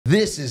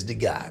This is the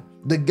guy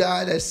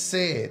that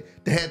said,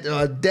 that had the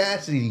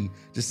audacity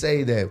to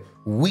say that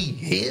we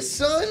his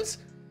sons.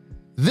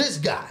 This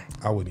guy.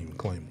 I wouldn't even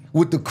claim him.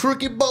 With the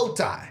crooked bow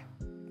tie.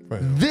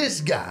 Right.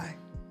 This guy.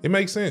 It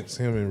makes sense,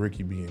 him and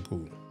Ricky being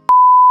cool.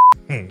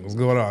 What's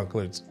going on,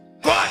 Clutch?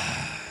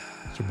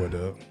 It's your boy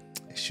Dub.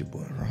 It's your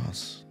boy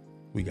Ross.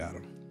 We got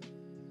him.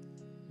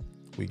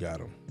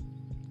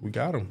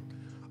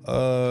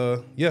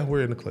 Yeah,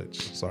 we're in the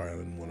clutch. Sorry, I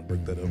didn't want to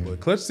break that up, but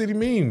Clutch City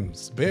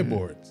memes,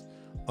 bedboards.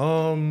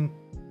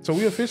 So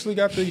we officially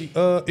got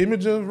the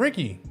image of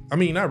Ricky. I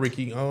mean, not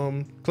Ricky.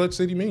 Clutch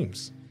City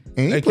memes.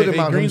 And he put it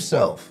out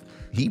himself.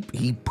 He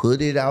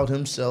put it out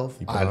himself.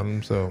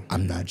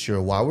 I'm not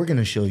sure why. We're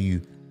gonna show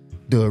you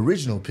the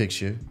original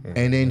picture,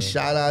 and then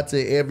shout out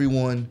to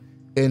everyone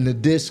in the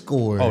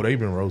Discord. Oh, they've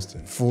been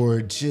roasting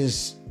for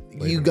just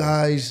you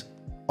guys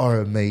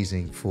are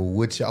amazing for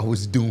what y'all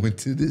was doing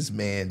to this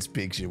man's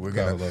picture. We're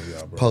gonna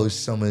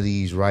post some of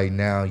these right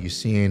now. You're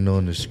seeing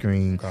on the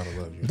screen. Gotta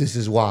love you. This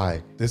is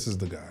why. This is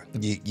the guy.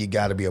 You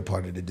got to be a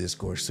part of the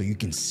Discord so you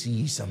can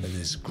see some of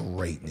this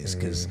greatness.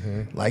 Because,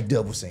 like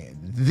Dub was saying,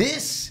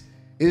 this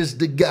is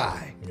the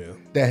guy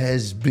that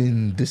has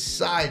been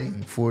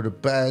deciding for the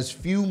past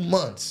few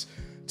months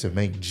to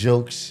make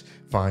jokes,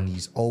 find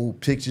these old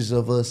pictures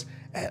of us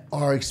at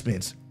our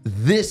expense.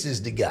 This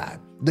is the guy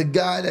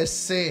that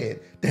said,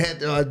 that had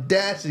the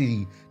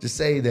audacity to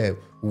say that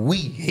we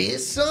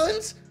his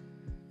sons.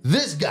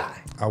 This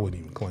guy. I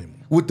wouldn't even claim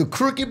him. With the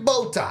crooked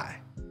bow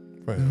tie.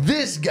 Right.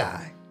 This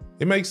guy.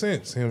 It makes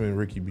sense, him and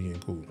Ricky being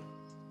cool.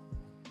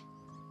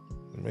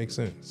 It makes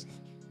sense.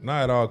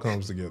 Now it all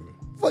comes together.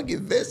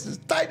 Fucking vest is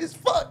tight as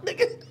fuck,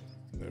 nigga.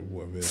 That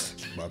boy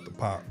vest is about to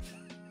pop.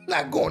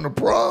 Not going to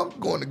prom,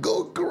 going to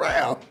Gold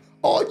Corral.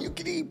 All you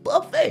can eat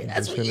buffet.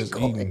 That's what you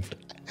going.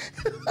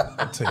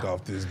 Take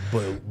off this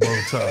bow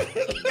tie.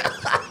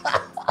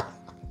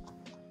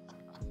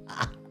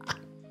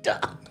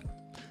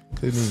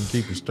 Couldn't even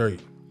keep it straight.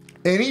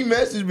 And he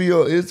messaged me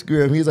on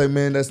Instagram. He's like,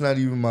 man, that's not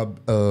even my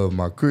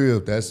my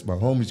crib. That's my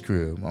homie's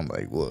crib. I'm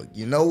like, well,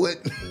 you know what?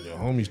 Your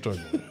homie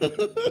struggling.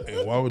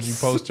 And why would you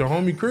post your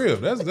homie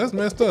crib? That's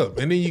messed up.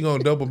 And then you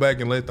gonna double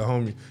back and let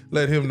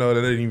him know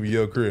that ain't even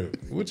your crib.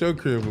 What your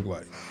crib look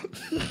like?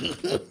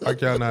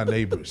 Like y'all not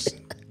neighbors.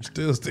 You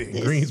still stay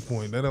in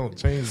Greenspoint. That don't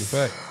change the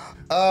fact.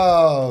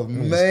 Oh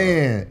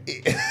man.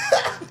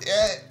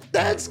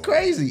 That's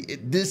crazy.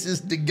 This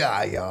is the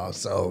guy, y'all.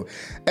 So,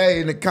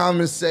 hey, in the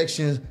comment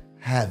section,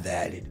 have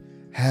at it.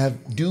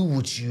 Do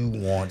what you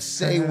want.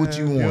 Say what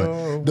you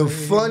want. The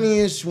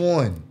funniest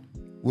one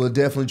we'll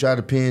definitely try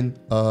to pin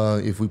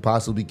if we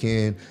possibly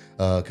can.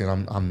 Cause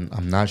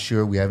I'm not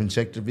sure. We haven't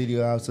checked the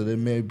video out, so there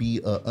may be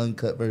an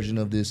uncut version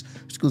of this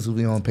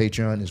exclusively on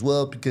Patreon as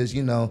well. Because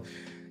you know,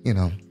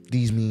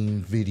 these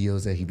meme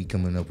videos that he be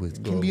coming up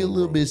with can be a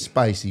little bit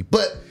spicy.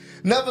 But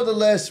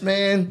nevertheless,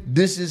 man,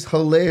 this is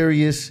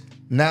hilarious.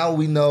 Now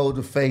we know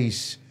the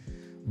face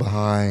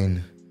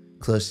behind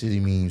Clutch City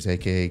Memes,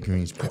 aka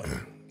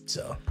Greenspoint.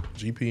 So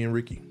GP and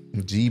Ricky,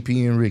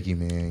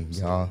 man,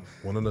 y'all.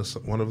 One of the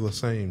same. One of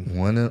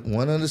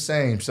the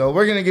same. So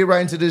we're gonna get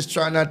right into this.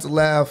 Try not to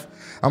laugh.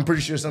 I'm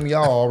pretty sure some of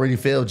y'all already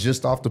failed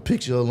just off the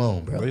picture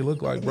alone, bro. They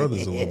look like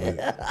brothers a little bit,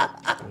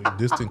 like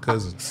distant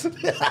cousins.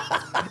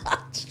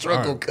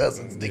 Struggle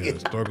cousins, nigga. Yeah,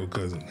 struggle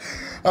cousins.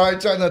 All right,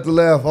 try not to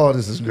laugh. Oh,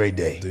 this is a great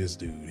day. This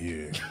dude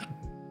here,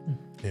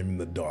 him in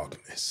the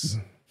darkness.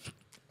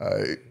 All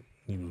right.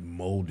 He was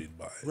molded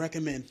by it.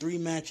 Recommend 3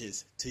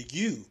 matches to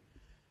you,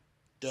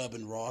 Dub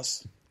and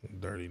Ross.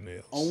 Dirty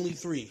nails. Only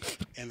 3,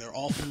 and they're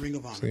all from Ring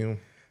of Honor. See him?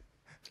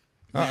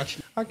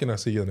 How can I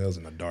see your nails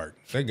in the dark?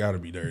 They gotta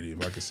be dirty if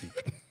I can see.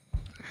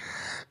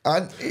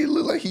 It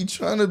look like he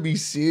trying to be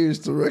serious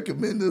to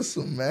recommend us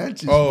some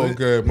matches. Oh,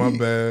 okay, my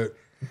bad.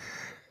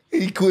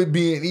 He quit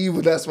being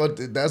evil. That's what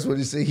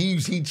he said.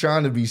 He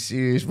trying to be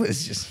serious, but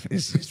it's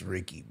just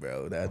Ricky,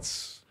 bro.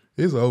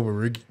 It's over,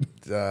 Ricky.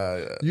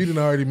 You done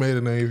already made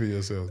a name for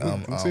yourself.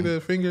 See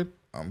that finger?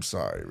 I'm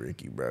sorry,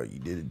 Ricky, bro. You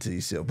did it to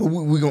yourself. But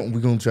we're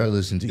gonna try to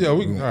listen to you. Yeah,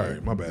 all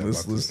right, my bad.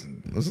 Let's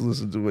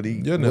listen to what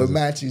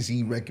matches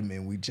he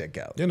recommend we check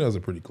out. Your nails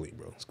are pretty clean,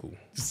 bro. It's cool.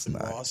 It's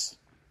not. Ross,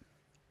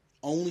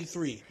 only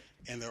 3,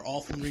 and they're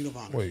all from Ring of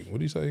Honor. Wait, what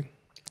do you say?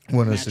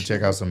 Want us to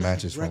check out some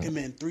matches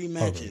recommend 3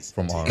 matches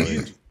from our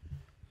you,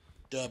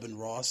 Dub and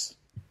Ross.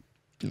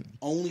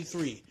 Only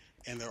 3,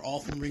 and they're all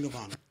from Ring of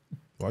Honor.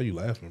 Why are you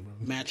laughing, bro?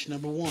 Match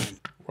number 1.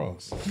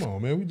 Ross, come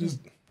on, man. We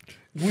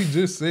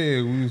just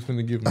said we was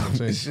finna give him a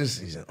chance. He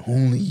said,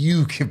 only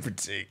you can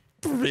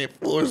prevent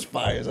forest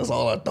fires. That's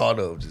all I thought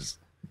of. Just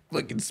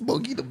fucking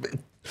Smokey the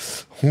Man.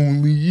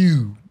 Only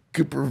you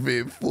can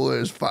prevent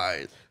forest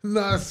fires.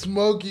 Not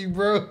Smokey,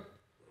 bro.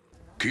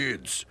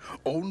 Kids,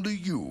 only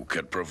you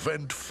can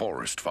prevent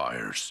forest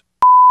fires.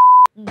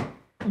 I'm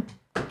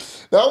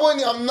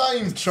not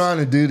even trying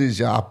to do this,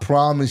 y'all. I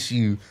promise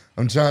you.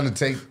 I'm trying to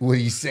take what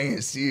he's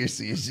saying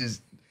seriously.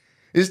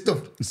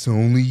 It's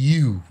only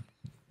you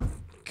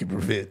can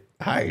prevent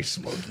higher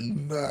Smokey.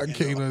 Nah, I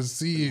can't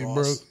see it,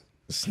 bro.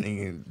 This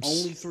nigga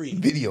only 3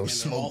 video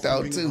smoked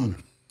out too.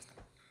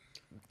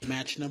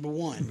 Match number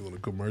 1. Doing a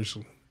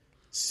commercial.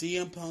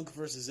 CM Punk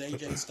versus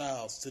AJ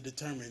Styles to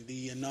determine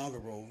the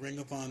inaugural Ring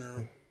of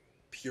Honor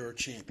Pure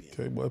Champion.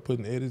 Okay, boy,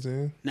 putting edits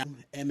in. Now,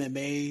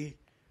 MMA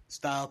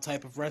style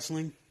type of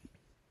wrestling,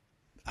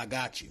 I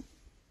got you.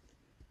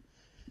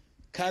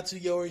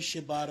 Katsuyori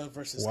Shibata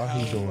versus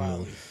Kyle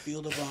O'Reilly,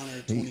 Field of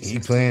Honor 2016. He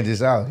playing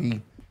this out.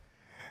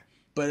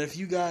 But if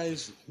you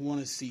guys want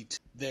to see,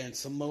 then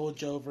Samoa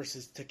Joe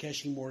versus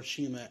Takeshi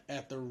Morishima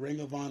at the Ring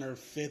of Honor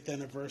 5th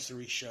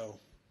anniversary show.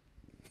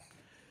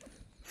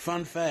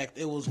 Fun fact,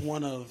 it was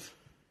one of...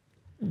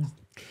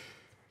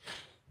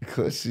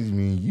 Because, I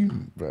mean, you,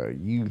 bro,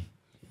 you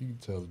can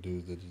tell the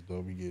dudes that just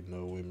don't be getting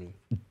no women.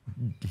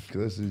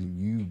 Because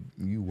you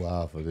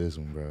wild for this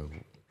one, bro.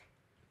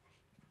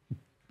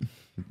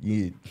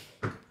 He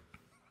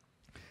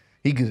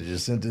could have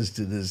just sent this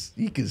to this.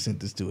 He could have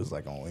sent this to us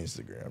like on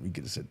Instagram. He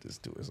could have sent this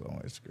to us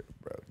on Instagram,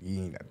 bro.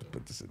 You ain't got to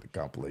put this in the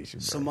compilation,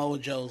 bro. Samoa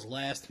Joe's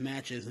last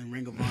matches in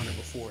Ring of Honor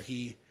before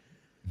he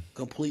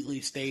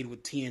completely stayed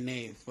with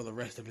TNA for the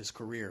rest of his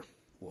career.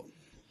 Well,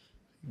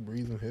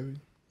 breathing heavy.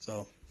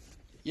 So,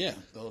 yeah,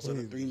 those are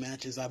the 3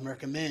 matches I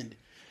recommend.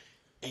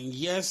 And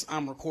yes,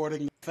 I'm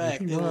recording the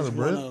fact it was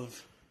one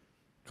of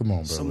Come on,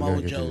 bro.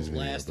 Samoa Joe's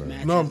last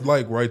matches. No, I'm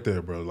like right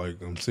there, bro.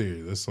 Like I'm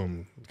serious. That's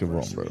something. Come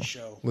on, bro.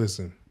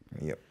 Listen.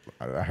 Yep,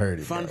 I heard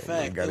it. Fun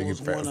fact: it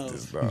was one of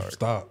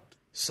stopped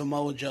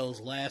Samoa Joe's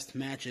last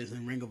matches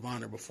in Ring of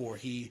Honor before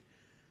he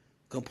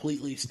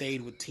completely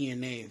stayed with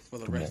TNA for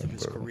the rest of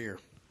his career.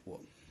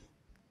 Well,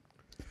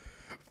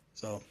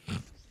 so,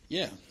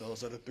 yeah,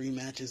 those are the 3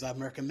 matches I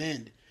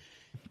recommend.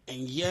 And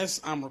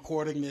yes, I'm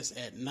recording this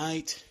at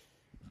night,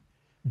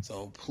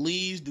 so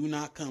please do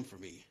not come for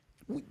me.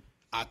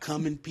 I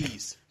come in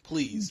peace.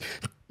 Please.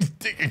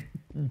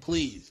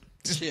 Please.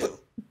 Chill.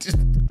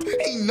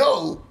 He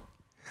know.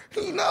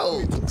 He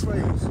know.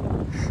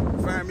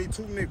 Find me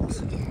 2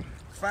 niggas.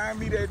 Find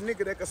me that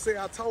nigga that can say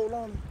I told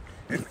on him,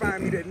 and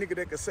find me that nigga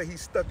that can say he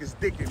stuck his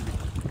dick in me.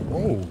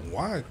 Oh,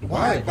 why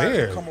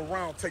there? Come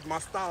around, take my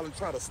style and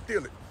try to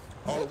steal it.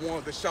 All the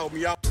ones that shout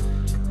me out.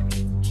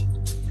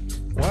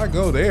 Why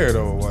go there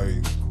though?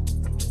 Like,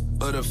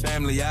 for the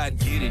family, I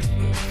get it.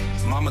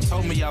 Mama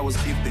told me I was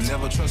gifted.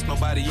 Never trust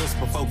nobody else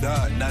before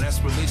God. Now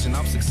that's religion,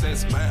 I'm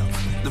success bound.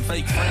 The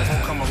fake friends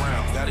won't come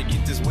around. Gotta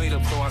get this weight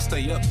up so I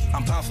stay up.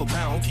 I'm pound for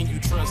pound. Who can you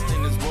trust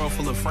in this world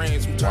full of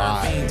friends who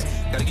turn fiends?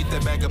 Gotta get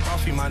that bag up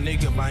off you, my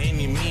nigga, by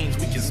any means.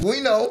 We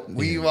know.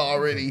 We've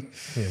already.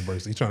 Yeah,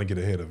 Brace. He's trying to get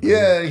ahead of it.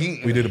 Yeah,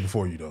 we did it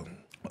before you though.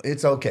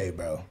 It's okay,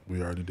 bro.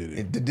 We already did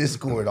it. The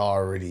Discord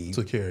already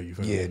took care of you.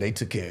 Yeah, they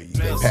took care of you.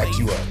 They packed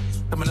you up.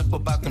 Coming up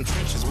about them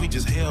trenches, we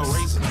just hell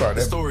raising. Bro,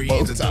 the story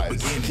ends up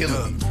again.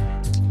 Killing me.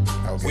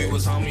 Okay. We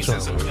was homies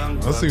since a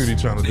young I see what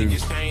he's trying to do.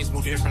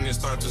 Move different and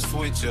start to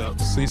switch up.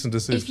 Cease and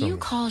desist. If you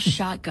call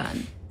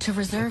shotgun to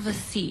reserve a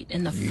seat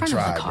in the front of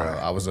the car,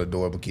 bro. I was an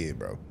adorable kid,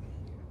 bro.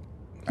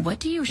 What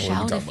do you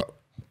shout?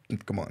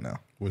 Come on now.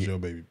 What's your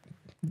baby?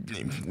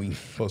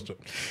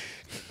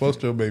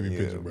 Post your baby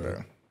picture,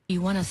 bro.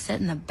 You want to sit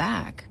in the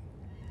back.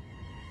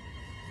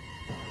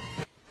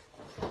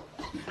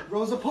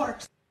 Rosa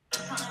Parks.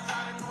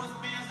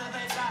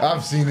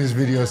 I've seen this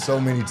video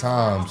so many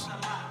times.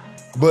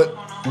 But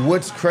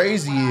what's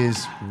crazy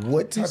is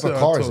what type of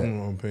car is that?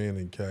 I'm paying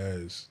in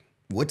cash.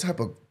 What type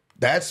of...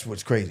 That's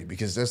what's crazy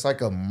because that's like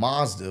a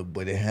Mazda,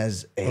 but it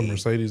has a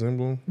Mercedes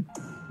emblem.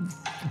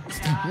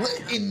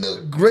 In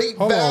the great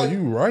Hold value.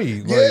 on, you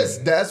right. Yes,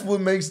 that's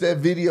what makes that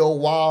video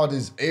wild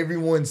is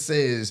everyone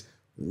says,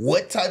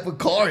 what type of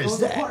car is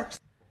that?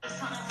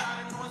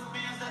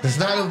 It's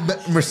not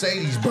a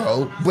Mercedes,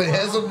 bro, but it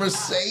has a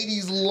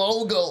Mercedes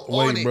logo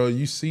on it. Wait, bro,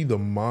 you see the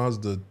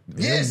Mazda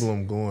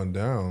emblem going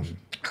down.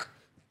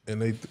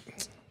 And they...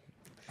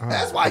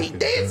 That's why he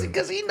dancing,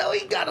 because he know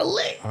he got a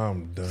lick.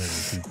 I'm done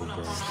with people,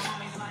 bro.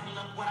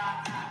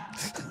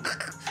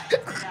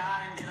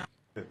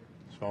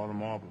 It's all the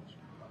marbles.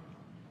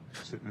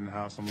 Sitting in the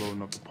house, I'm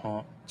loading up the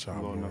pump.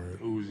 I'm loading up the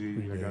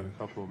Uzi. I got a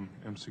couple of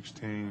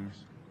M16s,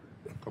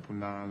 a couple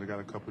 9s. I got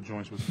a couple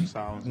joints with some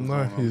silencers.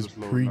 Not his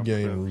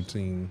pre-game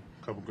routine.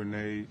 A couple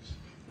grenades.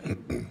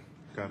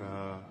 Got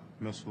a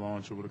missile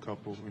launcher with a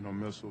couple,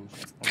 missiles.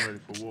 I'm ready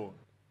for war.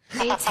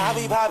 I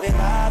be popping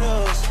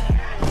bottles,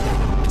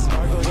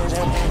 sparkles and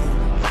champagne.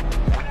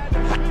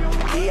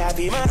 VIP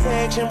my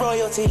section,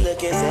 royalty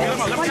looking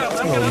sexy.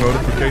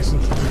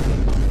 Notifications.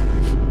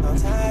 I'm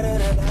tired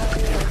of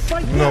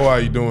the You know why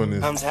you doing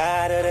this? I'm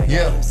tired of the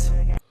games.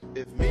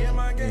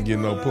 Ain't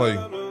getting no play.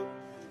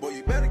 Boy,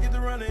 you better get the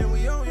running,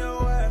 we on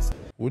your ass.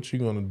 What you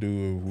gonna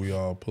do if we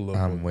all pull up?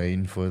 I'm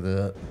waiting for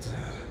the...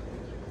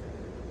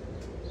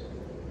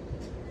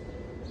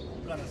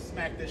 Gonna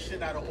smack the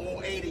shit out of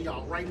all 8 of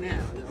y'all right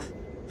now.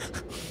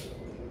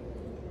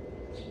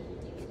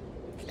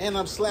 And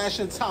I'm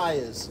slashing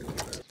tires.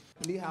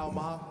 Ni hao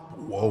ma.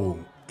 Whoa.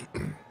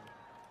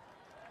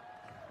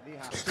 Ni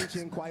hao.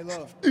 Chuchin Kwai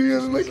Lo. You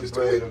gotta make it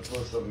straight.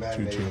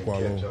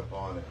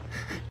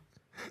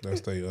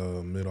 That's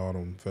the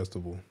Mid-Autumn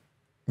Festival.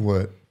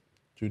 What?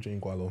 Chuchin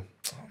Kwai Lo.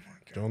 Oh my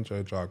God. John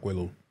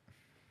Chachaquilo.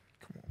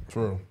 Come on.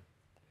 For real.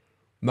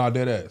 Nah,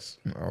 dead ass.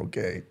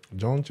 Okay.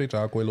 John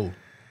Checha Aquelo.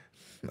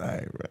 All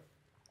right, bro.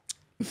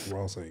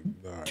 Ross ain't.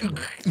 All right,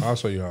 bro. I'll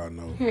show you how I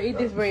know. Here, eat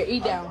this bread.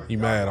 Eat down. He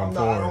mad. I'm I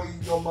foreign. don't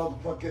eat your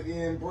motherfucking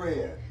end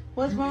bread.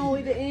 What's wrong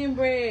with the end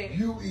bread?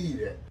 You eat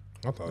it.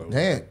 I thought it was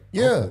Damn.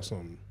 Yeah.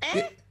 something.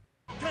 Can't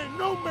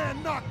no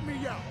man knock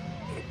me out.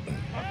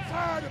 I'm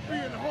tired of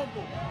being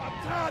humble.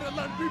 I'm tired of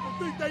letting people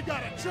think they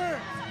got a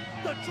chance.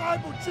 The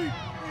tribal chief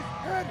is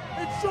head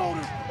and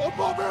shoulders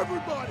above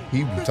everybody.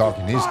 He be This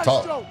talking is his my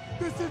talk. show.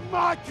 This is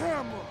my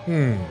camera. I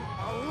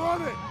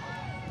run it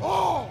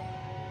all.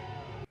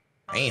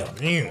 Damn.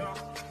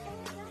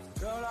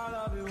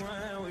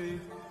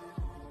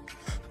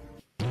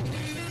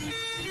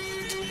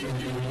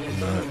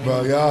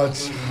 Bro, y'all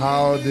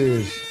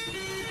childish.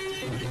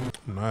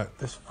 Not.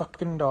 This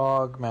fucking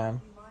dog,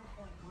 man.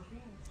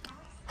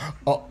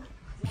 Oh.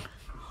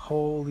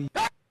 Holy.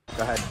 Go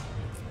ahead.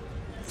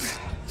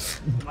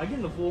 Am I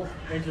getting the full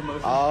range of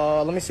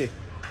motion? Let me see.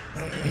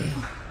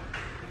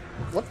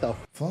 What the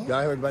fuck?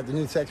 Y'all heard about the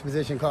new sex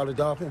position called the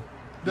dolphin?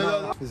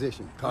 No.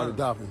 Position called the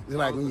dolphin. It's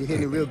like when you're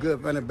hitting it real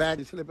good from the back,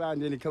 you slip out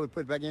and then you come and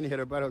put it back in, hit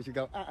her butt hole, you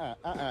go,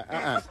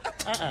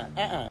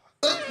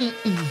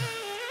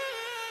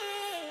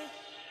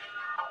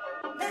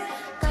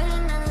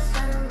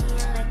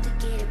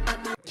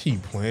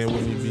 Keep playing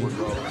with me, B.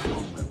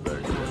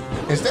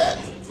 Is that?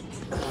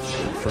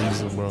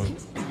 Freezer, bro.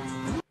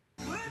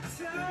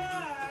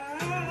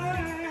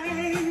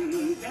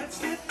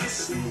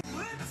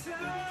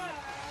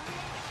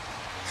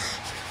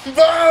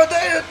 Bro,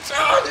 they are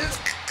childish.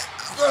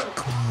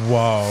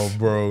 Wow,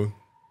 bro.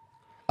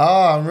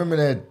 Oh, I remember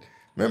that.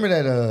 Remember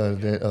that.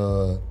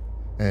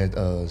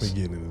 He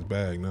getting in his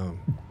bag now.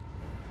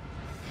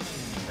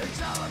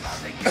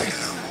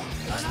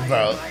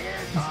 Bro.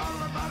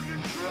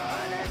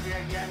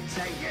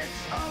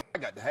 I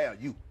got to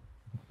have you.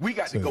 We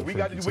got to go. We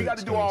got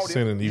to do all this.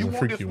 Sending You even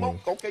want this freaky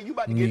smoke? one. Okay, you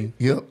about to get it.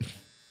 Yep.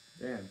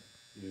 Damn,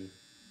 dude.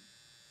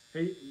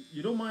 Hey,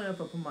 you don't mind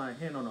if I put my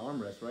hand on the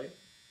armrest, right?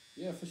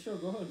 Yeah, for sure.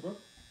 Go ahead, bro.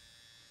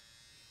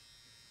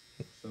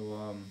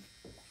 So,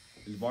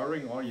 is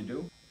barring all you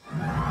do?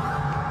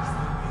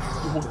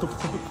 What the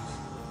fuck?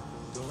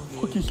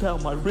 What is that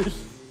on my wrist?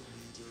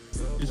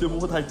 Is it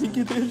what I think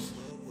it is?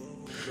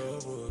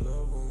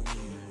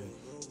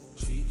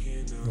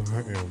 I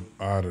am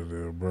out of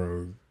there,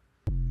 bro.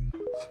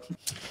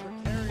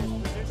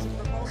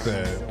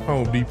 That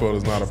Home Depot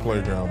is not a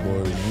playground,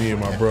 boy. Me and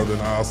my brother in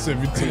aisle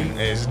 17.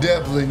 It's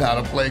definitely not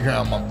a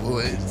playground, my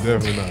boy. It's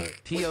definitely not.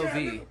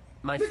 POV,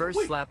 my first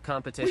slap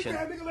competition.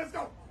 Weak ass nigga, let's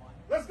go.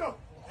 Let's go.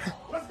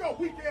 Let's go.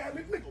 Weak ass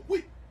nigga.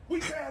 Weak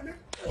ass nigga.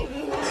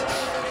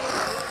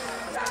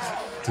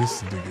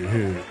 This nigga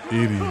here,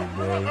 idiot,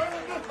 bro.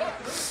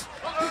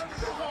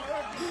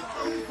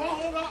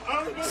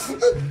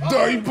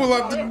 Dog, you pull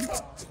out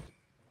the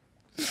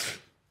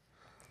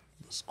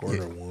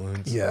squirter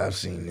ones. Yeah, I've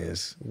seen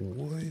this.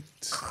 What?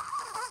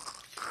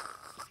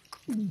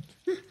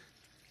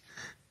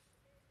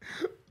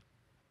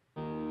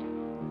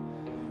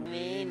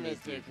 Me,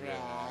 Mr.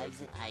 Krabs.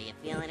 Are you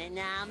feeling it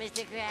now,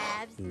 Mr.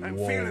 Krabs? I'm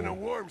feeling a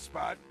warm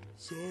spot.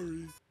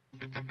 Sorry.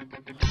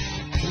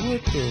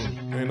 What the?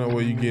 Ain't no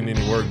way you getting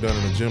any work done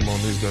in the gym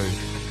on this day.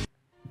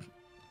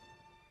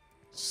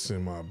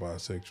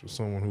 Semi-bisexual.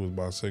 Someone who is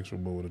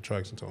bisexual but with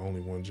attraction to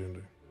only one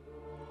gender.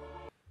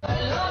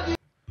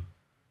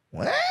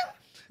 What?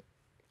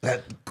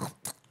 That,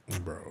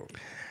 bro.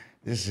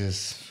 This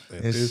is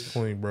at this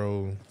point,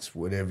 bro. It's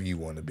whatever you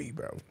want to be,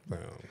 bro.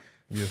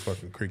 Be a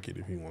fucking cricket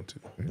if you want to.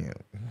 Yeah.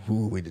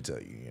 Who are we to tell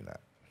you you're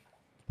not?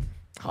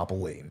 Hop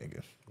away,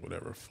 nigga.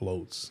 Whatever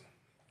floats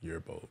your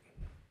boat.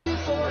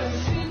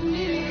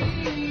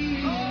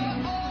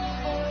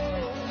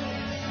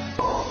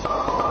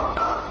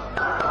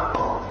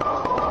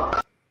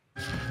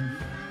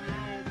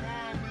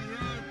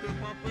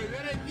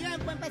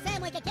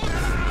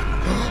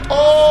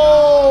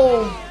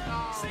 Oh!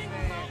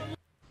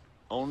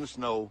 On the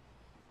snow.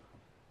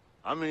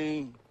 I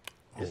mean,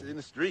 it's in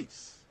the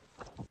streets.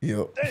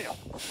 Yep. Damn.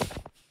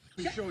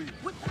 Let me show you.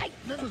 What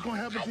nothing's gonna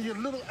happen to your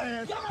little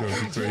ass. Yo,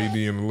 it's AD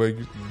and the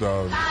Lakers,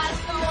 dog.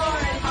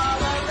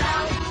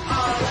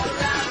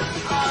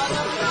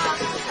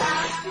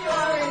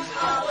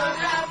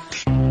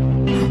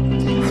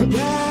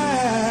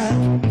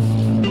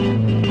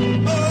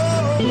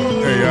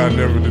 Hey, I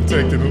never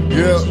detected him.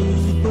 Yeah.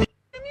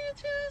 Give me a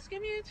chance,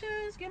 give me a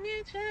chance, give me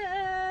a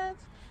chance.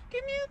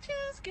 Give me a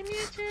chance, give me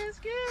a chance,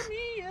 give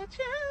me a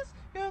chance.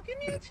 Yo, give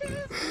me a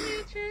chance, give me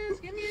a chance,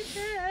 give me a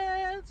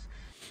chance.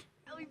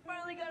 And we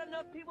finally got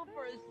enough people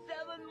for a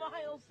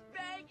 7-mile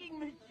spanking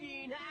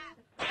machine,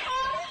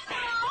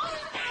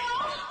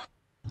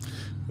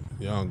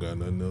 Y'all don't got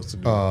nothing else to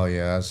do. Oh,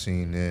 yeah, I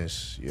seen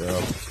this.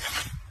 Yep.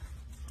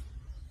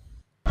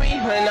 Hey,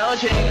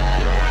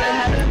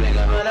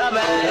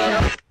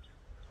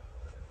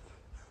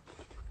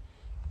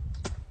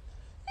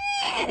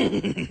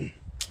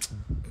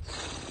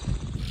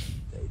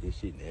 this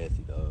shit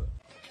nasty, dog.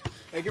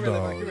 Hey, give me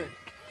that, give me.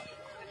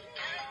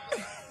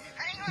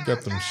 You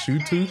got them shoe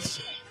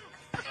tooths?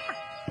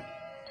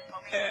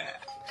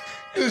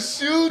 The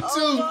shoe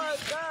too.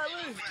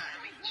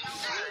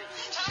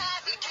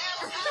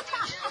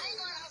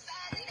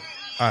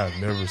 I have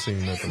never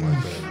seen nothing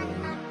like that,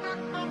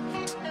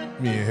 man.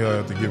 Me and Hell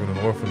after giving an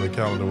orphan a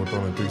calendar with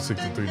only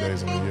 363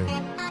 days in a year.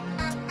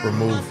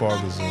 Remove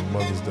Father's and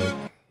Mother's Day.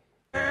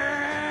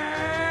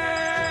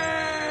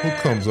 Who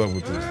comes up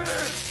with this?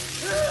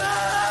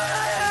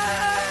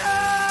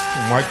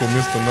 Michael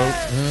missed a note.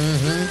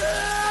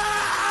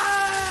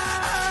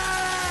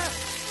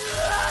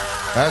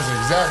 That's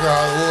exactly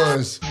how it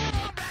was.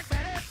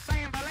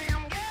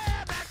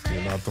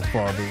 You're not the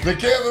father. The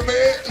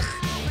cameraman.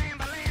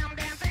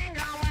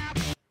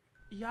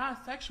 Yeah,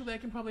 sexually, I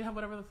can probably have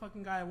whatever the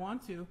fucking guy I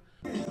want to.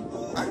 All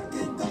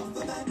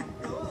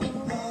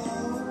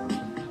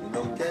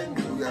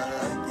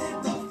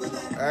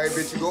right,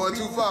 bitch, you going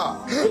too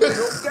far.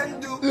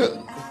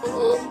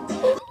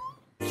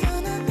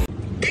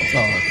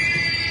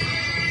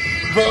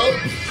 Bro.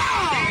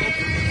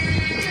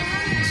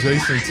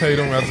 Jason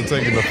Tatum, after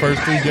taking the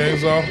first 3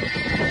 games off,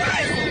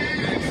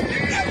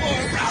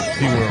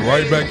 he went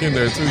right back in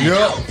there too.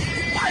 Yup.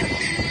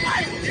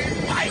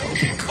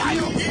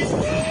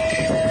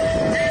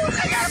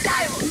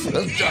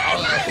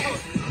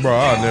 Bro,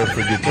 I'll never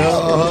forget this.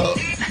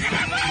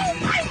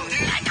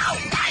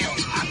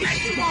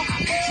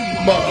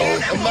 Bro,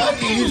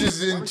 imagine you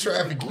just in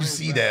traffic, you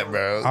see that,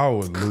 bro. I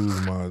would lose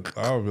my.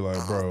 I would be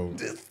like, bro,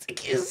 This thing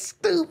is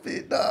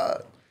stupid,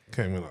 dog.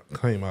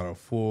 came out a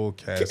full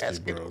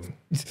casket, bro.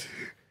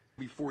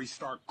 Before we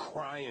start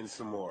crying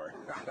some more.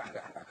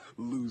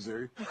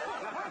 Loser.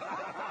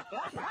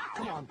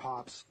 Come on,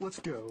 Pops. Let's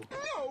go.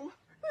 No.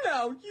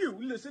 Now you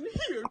listen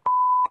here.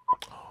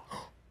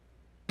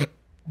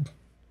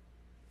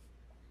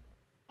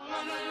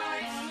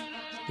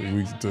 3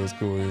 weeks until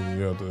school ends,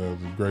 you have to have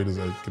the greatest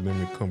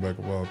academic comeback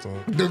of all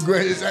time. The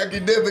greatest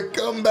academic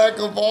comeback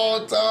of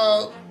all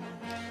time.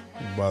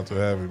 You about to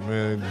have it,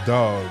 man.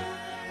 Dog.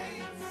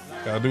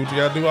 Gotta do what you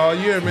gotta do all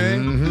year,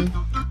 man.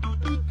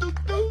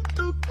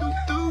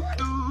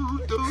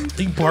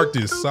 He parked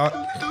his sock.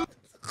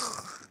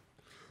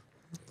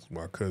 It's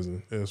my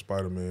cousin. Yeah,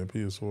 Spider-Man,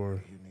 PS4.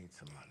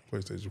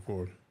 PlayStation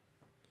 4.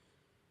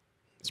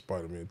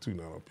 Spider-Man 2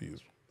 not on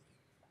PS4.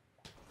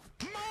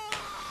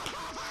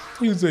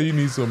 You say you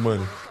need some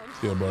money.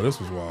 Yeah, bro, this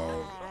was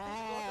wild.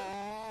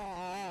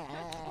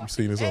 I'm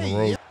seeing this on the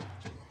road.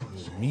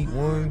 Meat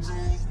ones.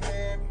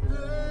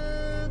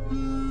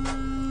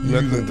 You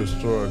let them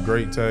destroy a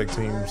great tag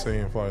team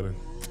sand fighter.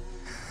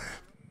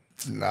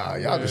 Nah,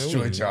 y'all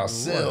destroyed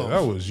yourself.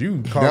 That was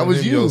you calling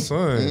him your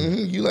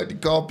son. You like to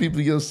call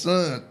people your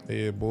son.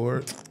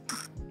 Headboard.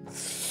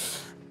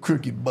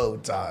 Crooked bow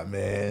tie,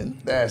 man.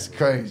 That's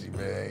crazy,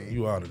 man.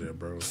 You out of there,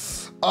 bro.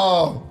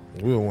 Oh.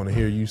 We don't want to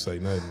hear you say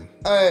nothing.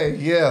 Hey,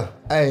 yeah.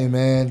 Hey,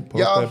 man.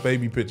 Post that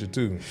baby picture,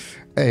 too.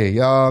 Hey,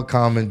 y'all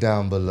comment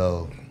down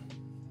below.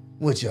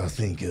 What y'all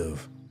think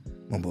of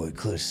my boy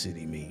Clutch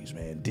City Memes,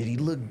 man? Did he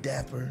look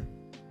dapper?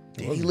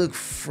 Did he look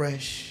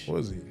fresh?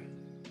 Was he?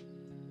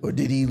 Or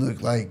did he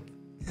look like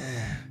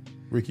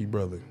Ricky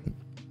brother?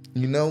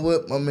 You know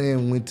what? My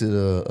man went to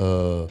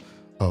the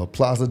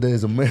Plaza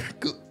des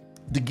America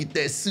to get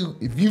that suit.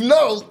 If you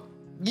know,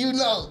 you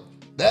know.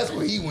 That's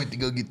where he went to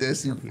go get that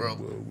suit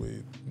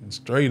from.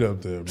 Straight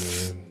up there,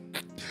 man.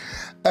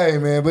 Hey,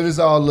 man, but it's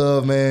all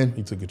love, man.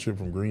 He took a trip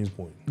from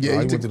Greenspoint. Yeah, he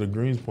went to the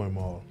Greenspoint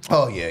Mall.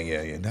 Oh,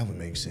 yeah. That would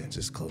make sense.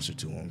 It's closer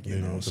to him. You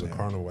know He went to the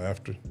carnival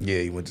after.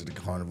 Yeah, he went to the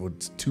carnival.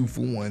 It's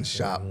 2-for-1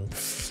 shop.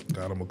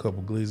 Got him a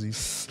couple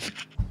glizzies.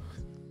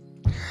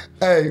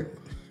 Hey,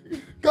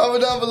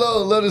 comment down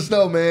below. Let us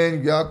know,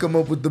 man. Y'all come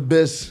up with the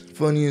best,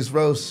 funniest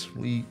roast.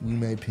 We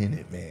may pin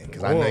it, man.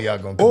 Because I know y'all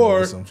going to come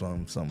up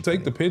with something.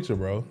 Take the picture,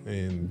 bro,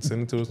 and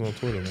send it to us on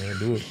Twitter,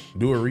 man.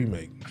 Do a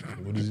remake.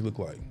 What does he look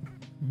like?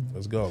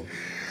 Let's go.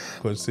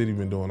 Clutch City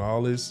been doing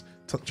all this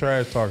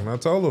trash talking. I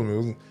told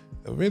him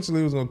eventually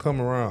it was gonna come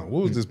around.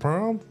 What was this,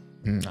 prom?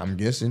 I'm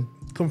guessing.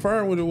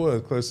 Confirm what it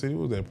was, Clutch City.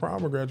 What was that,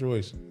 prom or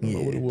graduation? I don't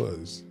know what it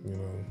was,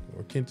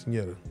 or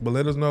quinceañera. But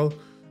let us know,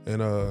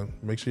 and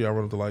make sure y'all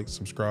run up the like,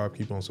 subscribe,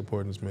 keep on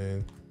supporting us,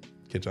 man.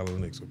 Catch y'all in the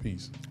next one.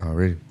 Peace.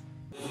 Already.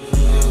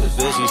 The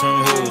bitch is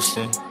from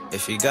Houston.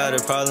 If you got a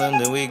problem,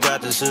 then we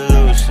got the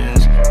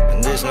solutions.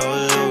 And there's no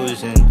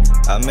illusion.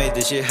 I made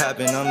this shit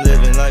happen, I'm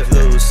living life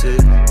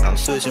lucid. I'm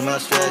switching my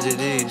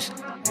strategies.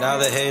 Now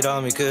they hate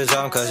on me cause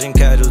I'm causing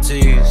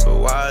casualties. But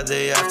why are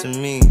they after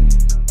me?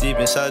 Deep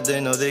inside they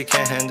know they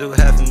can't handle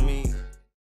half of me.